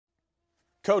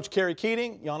Coach Kerry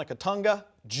Keating, Yannick Atunga,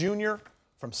 Jr.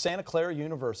 from Santa Clara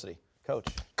University. Coach.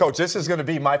 Coach, this is going to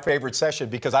be my favorite session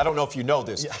because I don't know if you know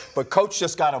this, but Coach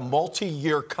just got a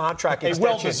multi-year contract extension.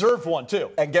 A well-deserved one,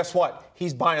 too. And guess what?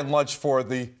 He's buying lunch for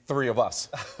the three of us.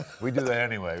 We do that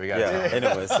anyway. We got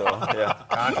anyway, so, yeah.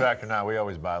 Contract or not, we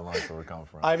always buy lunch where we come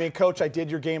from. I mean, Coach, I did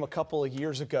your game a couple of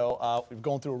years ago. We've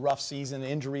gone through a rough season,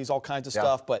 injuries, all kinds of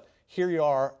stuff, but here you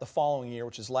are the following year,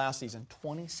 which is last season,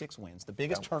 26 wins, the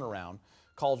biggest turnaround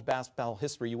college basketball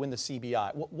history. You win the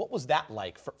CBI. What was that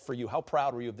like for you? How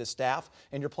proud were you of this staff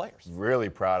and your players? Really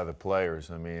proud of the players.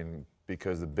 I mean,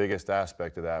 because the biggest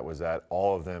aspect of that was that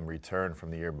all of them returned from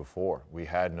the year before. We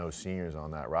had no seniors on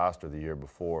that roster the year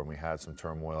before, and we had some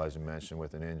turmoil, as you mentioned,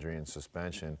 with an injury and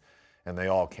suspension, and they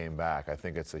all came back. I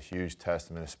think it's a huge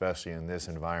testament, especially in this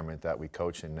environment that we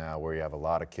coach in now, where you have a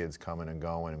lot of kids coming and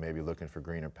going and maybe looking for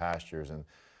greener pastures. And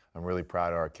I'm really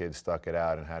proud of our kids stuck it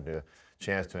out and had the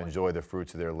chance to enjoy the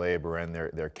fruits of their labor and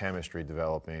their chemistry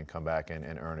developing and come back and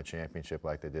earn a championship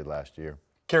like they did last year.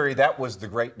 Kerry, that was the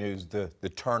great news, the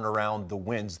turnaround, the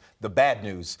wins. The bad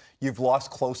news, you've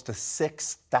lost close to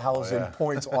 6,000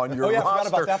 points on your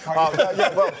roster. I forgot about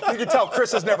that part. Well, you can tell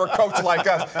Chris has never coached like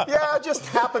us. I just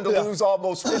happened to lose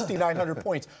almost 5,900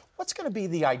 points. What's going to be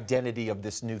the identity of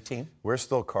this new team? We're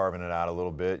still carving it out a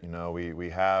little bit. You know,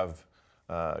 we have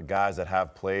guys that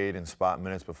have played in spot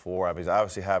minutes before.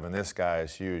 Obviously having this guy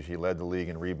is huge. He led the league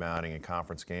in rebounding in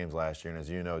conference games last year. And as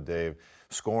you know, Dave,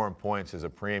 scoring points is a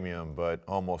premium, but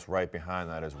almost right behind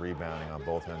that is rebounding on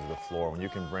both ends of the floor. When you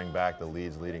can bring back the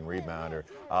league's leading rebounder,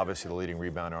 obviously the leading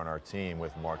rebounder on our team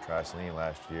with Mark Trasini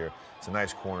last year, it's a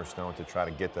nice cornerstone to try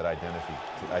to get that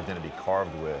identity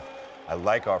carved with. I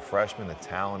like our freshmen. The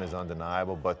talent is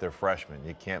undeniable, but they're freshmen.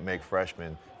 You can't make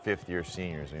freshmen fifth-year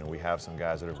seniors. You know, we have some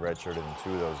guys that have redshirted, and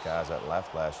two of those guys that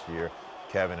left last year,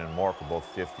 Kevin and Mark, were both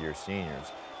fifth-year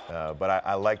seniors. But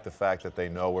I like the fact that they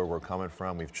know where we're coming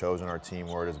from. We've chosen our team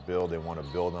where it is built. They want to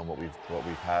build on what we've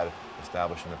had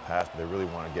established in the past, but they really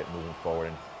want to get moving forward.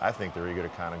 And I think they're eager to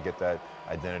kind of get that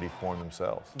identity formed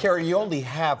themselves. Kerry, you only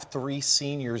have 3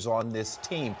 seniors on this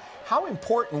team. How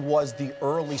important was the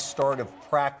early start of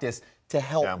practice to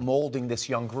help molding this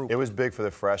young group? It was big for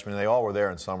the freshmen. They all were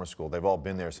there in summer school. They've all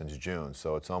been there since June,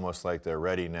 so it's almost like they're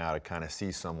ready now to kind of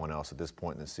see someone else at this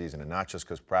point in the season, and not just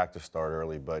because practice started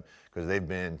early, but because they've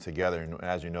been together, and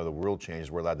as you know, the world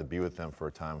changes. We're allowed to be with them for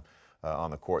a time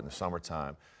on the court in the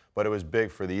summertime. But it was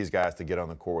big for these guys to get on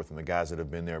the court with them, the guys that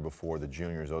have been there before, the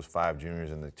juniors, those 5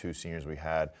 juniors and the 2 seniors we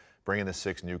had, bringing the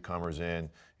 6 newcomers in,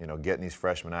 you know, getting these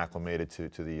freshmen acclimated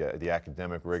to the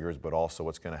academic rigors, but also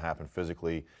what's going to happen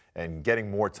physically, and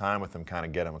getting more time with them, kind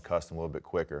of get them accustomed a little bit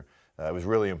quicker. It was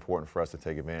really important for us to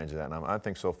take advantage of that, and I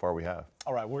think so far we have.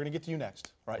 All right, we're going to get to you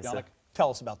next. All right, Yannick, tell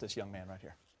us about this young man right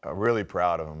here. Really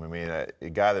proud of him. I mean, a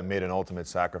guy that made an ultimate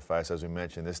sacrifice, as we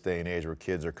mentioned, this day and age where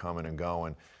kids are coming and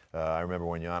going. I remember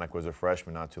when Yannick was a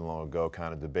freshman not too long ago,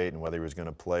 kind of debating whether he was going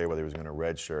to play, whether he was going to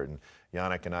redshirt. And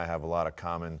Yannick and I have a lot of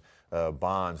common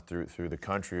bonds through the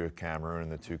country of Cameroon,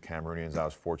 and the 2 Cameroonians I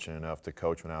was fortunate enough to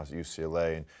coach when I was at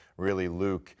UCLA. And really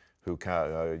Luke, who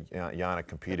Yannick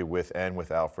competed with, and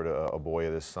with Alfred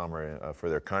Aboya this summer for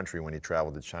their country when he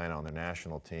traveled to China on their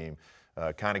national team,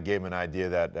 kind of gave him an idea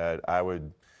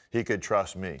that he could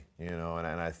trust me, you know. And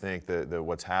I think that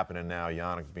what's happening now,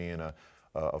 Yannick being a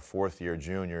 4th-year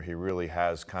junior, he really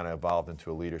has kind of evolved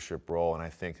into a leadership role, and I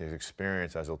think his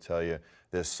experience, as he'll tell you,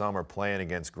 this summer playing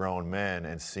against grown men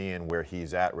and seeing where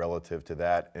he's at relative to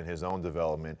that in his own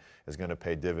development is going to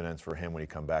pay dividends for him when he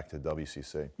comes back to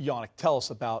WCC. Yannick, tell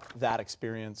us about that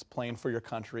experience playing for your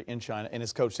country in China, and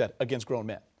as Coach said, against grown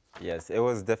men. Yes, it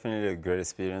was definitely a great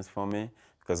experience for me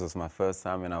because it was my first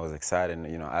time, and I was excited.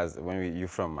 You know, you're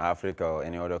from Africa or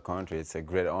any other country, it's a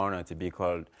great honor to be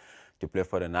called to play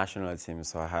for the national team.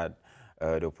 So I had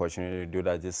the opportunity to do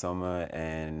that this summer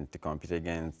and to compete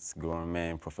against grown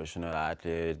men, professional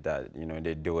athletes that, you know,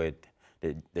 they do it.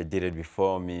 They did it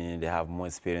before me. They have more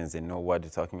experience. They know what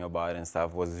they're talking about and stuff.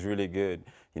 It was really good,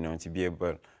 you know, to be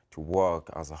able to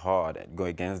work as hard and go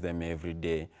against them every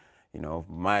day. You know,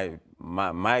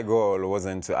 my goal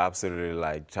wasn't to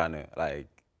absolutely trying to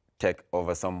take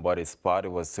over somebody's spot.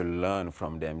 It was to learn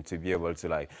from them, to be able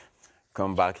to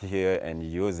come back here and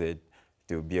use it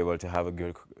to be able to have a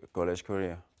good college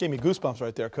career. Gave me goosebumps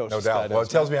right there, Coach. No doubt. Well, it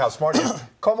tells me how smart he is.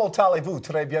 Comment allez-vous?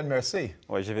 Très bien, merci.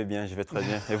 Oui, je vais bien, je vais très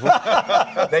bien. Et vous?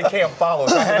 They can't follow.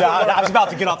 I was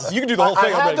about to get off this. You can do the whole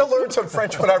thing. I had to learn some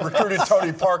French when I recruited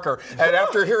Tony Parker, and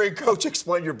after hearing Coach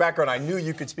explain your background, I knew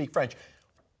you could speak French.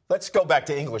 Let's go back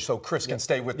to English so Chris can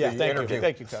stay with the interview.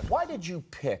 Thank you, Coach. Why did you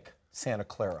pick Santa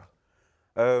Clara?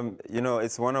 You know,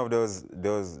 it's one of those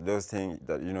things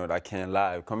that, you know, that can't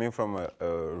lie. Coming from a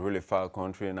really far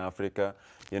country in Africa,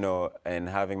 you know, and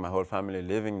having my whole family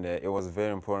living there, it was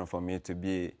very important for me to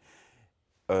be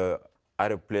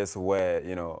at a place where,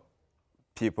 you know,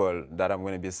 people that I'm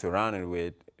going to be surrounded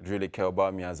with really care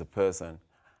about me as a person,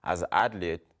 as an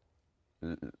athlete,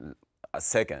 a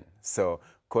second. So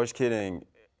Coach Keating,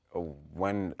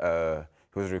 when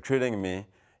he was recruiting me,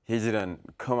 he didn't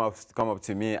come up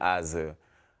to me as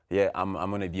yeah, I'm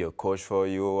gonna be a coach for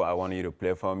you. I want you to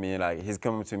play for me. Like, he's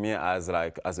coming to me as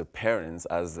a parent,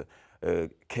 as a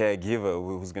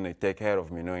caregiver who's gonna take care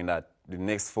of me, knowing that the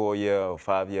next 4 years or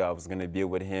 5 years I was gonna be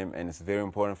with him, and it's very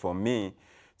important for me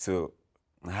to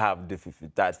have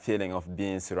that feeling of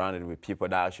being surrounded with people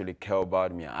that actually care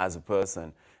about me as a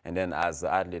person, and then as an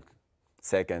athlete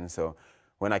second. So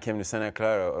when I came to Santa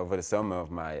Clara over the summer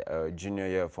of my junior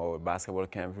year for basketball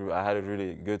camp, I had a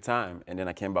really good time. And then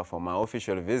I came back for my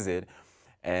official visit,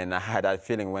 and I had that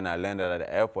feeling when I landed at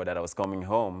the airport that I was coming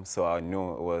home. So I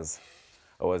knew it was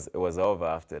over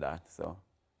after that. So.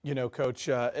 You know, Coach,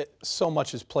 so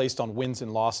much is placed on wins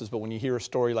and losses, but when you hear a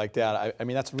story like that, I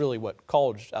mean, that's really what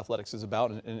college athletics is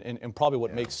about, and probably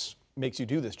what makes you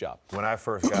do this job. When I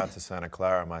first got to Santa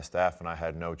Clara, my staff and I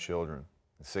had no children.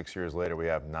 6 years later, we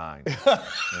have 9.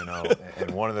 You know, and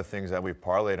one of the things that we've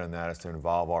parlayed on that is to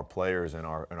involve our players in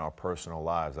our personal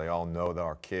lives. They all know that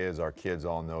our kids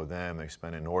all know them. They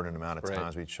spend an inordinate amount of time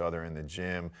with each other in the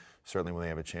gym. Certainly, when they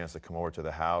have a chance to come over to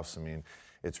the house. I mean,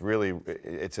 it's really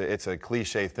it's a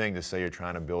cliche thing to say you're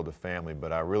trying to build a family,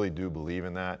 but I really do believe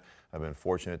in that. I've been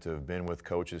fortunate to have been with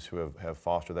coaches who have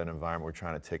fostered that environment. We're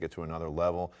trying to take it to another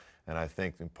level. And I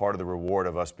think part of the reward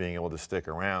of us being able to stick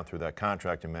around through that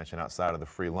contract you mentioned outside of the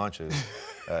free lunches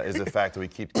is the fact that we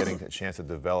keep getting a chance to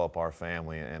develop our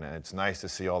family. And it's nice to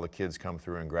see all the kids come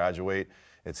through and graduate.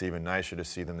 It's even nicer to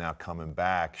see them now coming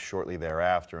back shortly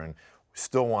thereafter and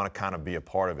still want to kind of be a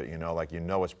part of it. You know, like,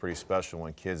 it's pretty special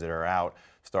when kids that are out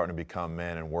starting to become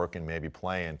men and working, maybe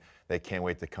playing, they can't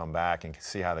wait to come back and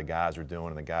see how the guys are doing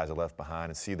and the guys are left behind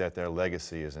and see that their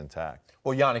legacy is intact.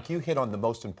 Well, Yannick, you hit on the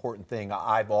most important thing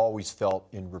I've always felt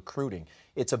in recruiting.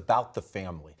 It's about the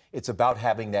family. It's about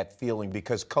having that feeling,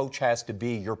 because coach has to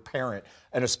be your parent,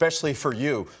 and especially for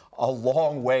you, a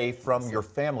long way from your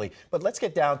family. But let's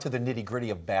get down to the nitty-gritty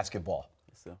of basketball.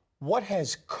 Yes, sir. What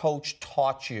has coach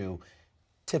taught you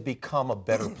to become a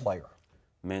better player?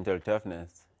 Mental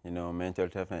toughness, mental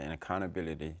toughness and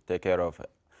accountability. Take care of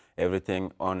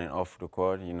everything on and off the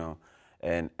court,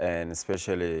 and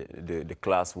especially the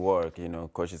class work.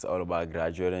 Coach is all about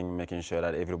graduating, making sure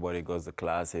that everybody goes to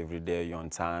class every day, you're on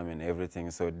time and everything.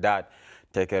 So that,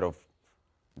 take care of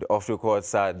the off-the-court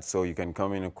side, so you can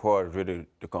come in the court ready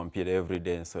to compete every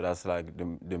day. So that's like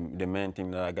the main thing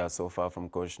that I got so far from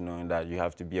coach, knowing that you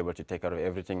have to be able to take care of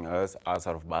everything else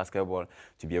outside of basketball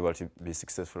to be able to be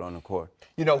successful on the court.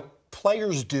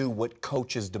 Players do what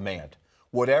coaches demand.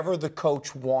 Whatever the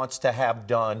coach wants to have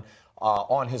done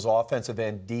on his offensive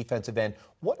end, defensive end,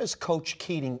 what does Coach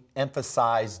Keating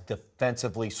emphasize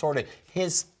defensively, sort of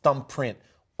his thumbprint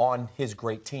on his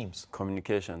great teams?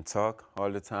 Communication. Talk all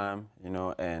the time,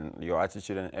 and your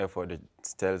attitude and effort, it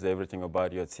tells everything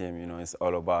about your team. It's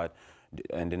all about,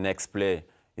 and the next play,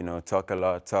 talk a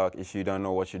lot, talk. If you don't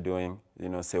know what you're doing,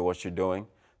 say what you're doing.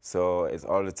 So it's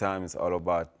all the time, it's all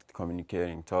about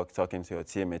communicating, talking to your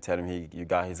team and tell him you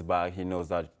got his back. He knows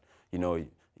that,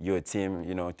 you're a team,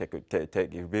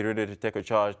 be ready to take a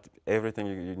charge, everything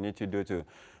you need to do to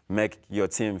make your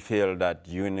team feel that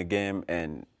you're in the game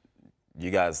and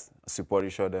you guys support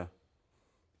each other.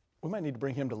 We might need to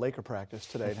bring him to Laker practice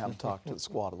today and have him talk to the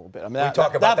squad a little bit. I mean, that's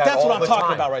what I'm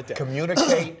talking about right there.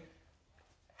 Communicate,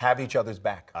 have each other's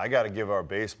back. I got to give our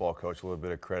baseball coach a little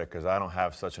bit of credit, because I don't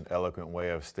have such an eloquent way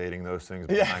of stating those things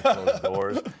behind closed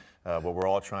doors. But we're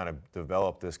all trying to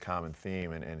develop this common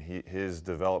theme, and his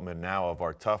development now of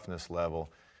our toughness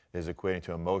level is equating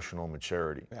to emotional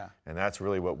maturity. Yeah. And that's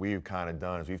really what we've kind of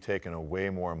done, is we've taken a way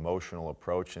more emotional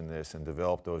approach in this and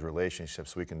developed those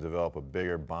relationships so we can develop a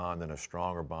bigger bond and a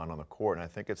stronger bond on the court. And I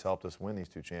think it's helped us win these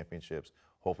 2 championships.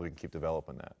 Hopefully we can keep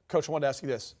developing that. Coach, I wanted to ask you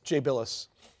this. Jay Billis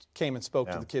came and spoke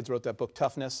to the kids, wrote that book,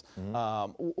 Toughness.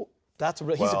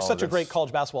 He's such a great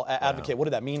college basketball advocate. What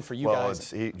did that mean for you guys?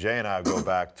 Jay and I go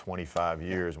back 25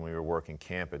 years when we were working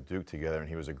camp at Duke together, and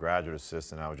he was a graduate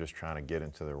assistant. I was just trying to get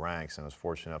into the ranks, and I was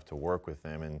fortunate enough to work with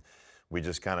him. And we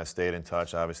just kind of stayed in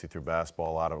touch. Obviously, through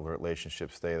basketball, a lot of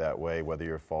relationships stay that way, whether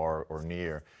you're far or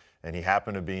near. And he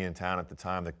happened to be in town at the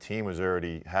time. The team was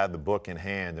already had the book in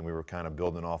hand, and we were kind of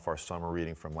building off our summer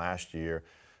reading from last year.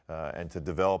 and to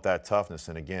develop that toughness.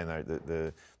 And again,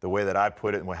 the way that I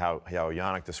put it and how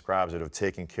Yannick describes it, of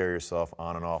taking care of yourself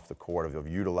on and off the court, of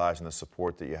utilizing the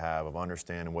support that you have, of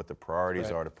understanding what the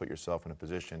priorities are to put yourself in a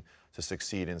position to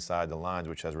succeed inside the lines,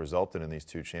 which has resulted in these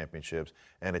 2 championships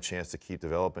and a chance to keep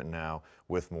developing now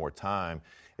with more time.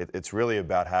 It's really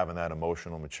about having that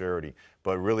emotional maturity.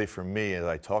 But really for me, as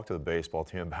I talked to the baseball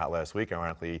team about last week,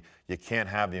 ironically, you can't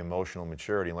have the emotional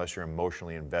maturity unless you're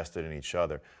emotionally invested in each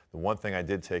other. The one thing I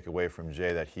did take away from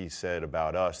Jay that he said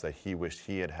about us that he wished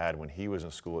he had when he was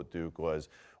in school at Duke was,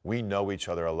 we know each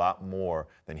other a lot more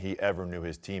than he ever knew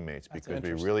his teammates, because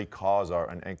we really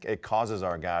and it causes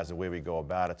our guys, the way we go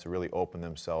about it, to really open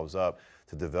themselves up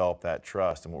to develop that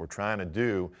trust. And what we're trying to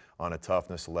do on a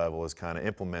toughness level is kind of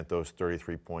implement those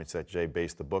 33 points that Jay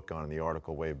based the book on in the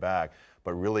article way back,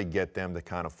 but really get them to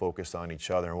kind of focus on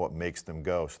each other and what makes them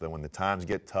go, so that when the times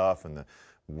get tough and the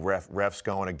ref's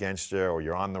going against you, or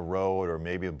you're on the road, or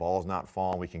maybe the ball's not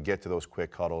falling, we can get to those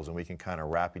quick huddles and we can kind of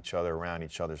wrap each other around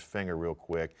each other's finger real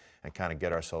quick and kind of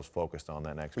get ourselves focused on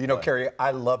that next play. You know, Kerry,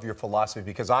 I love your philosophy,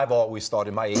 because I've always thought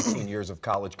in my 18 years of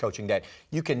college coaching that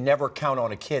you can never count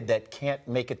on a kid that can't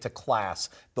make it to class,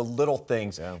 the little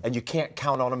things, and you can't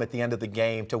count on him at the end of the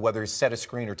game to whether he set a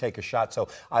screen or take a shot. So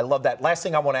I love that. Last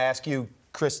thing I want to ask you,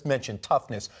 Chris mentioned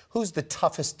toughness. Who's the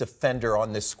toughest defender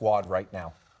on this squad right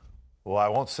now? Well, I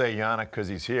won't say Yannick because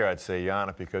he's here. I'd say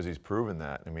Yannick because he's proven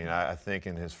that. I mean, I think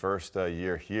in his first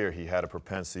year here, he had a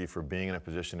propensity for being in a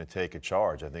position to take a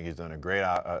charge. I think he's done a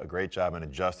great job in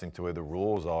adjusting to where the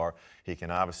rules are. He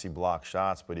can obviously block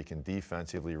shots, but he can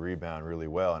defensively rebound really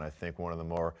well. And I think one of the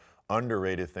more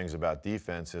underrated things about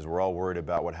defense is we're all worried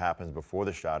about what happens before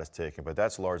the shot is taken, but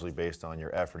that's largely based on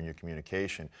your effort and your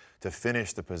communication. To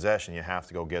finish the possession, you have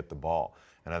to go get the ball.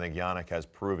 And I think Yannick has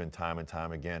proven time and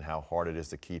time again how hard it is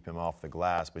to keep him off the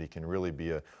glass, but he can really be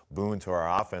a boon to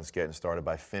our offense getting started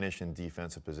by finishing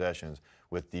defensive possessions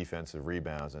with defensive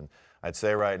rebounds. And I'd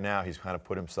say right now he's kind of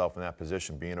put himself in that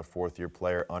position, being a fourth-year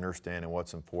player, understanding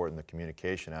what's important, the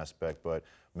communication aspect, but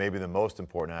maybe the most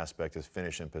important aspect is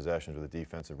finishing possessions with a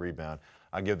defensive rebound.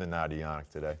 I give the nod to Yannick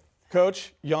today.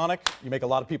 Coach, Yannick, you make a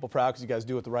lot of people proud because you guys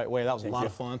do it the right way. That was a lot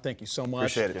of fun. Thank you so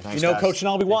much. Appreciate it. Thanks, you know, guys. Coach and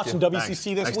I will be watching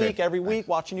WCC this Thanks, week, Dave. every week,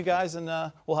 watching you guys, and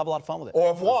we'll have a lot of fun with it.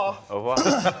 Au revoir. Au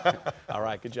revoir. All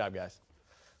right, good job, guys.